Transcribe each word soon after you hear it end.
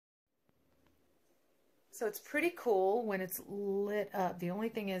So it's pretty cool when it's lit up. The only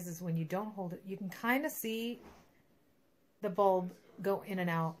thing is when you don't hold it, you can kind of see the bulb go in and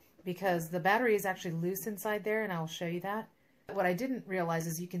out because the battery is actually loose inside there, and I'll show you that. What I didn't realize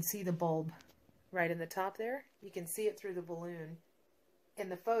is you can see the bulb right in the top there. You can see it through the balloon. In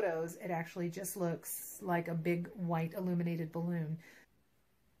the photos, it actually just looks like a big white illuminated balloon.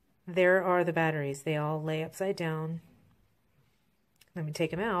 There are the batteries. They all lay upside down. Let me take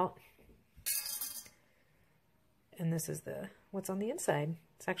them out. And this is what's on the inside.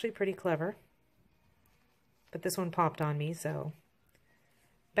 It's actually pretty clever. But this one popped on me, so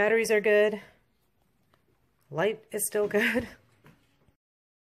batteries are good. Light is still good.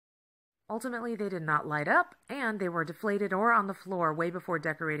 Ultimately, they did not light up, and they were deflated or on the floor way before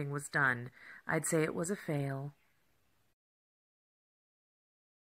decorating was done. I'd say it was a fail.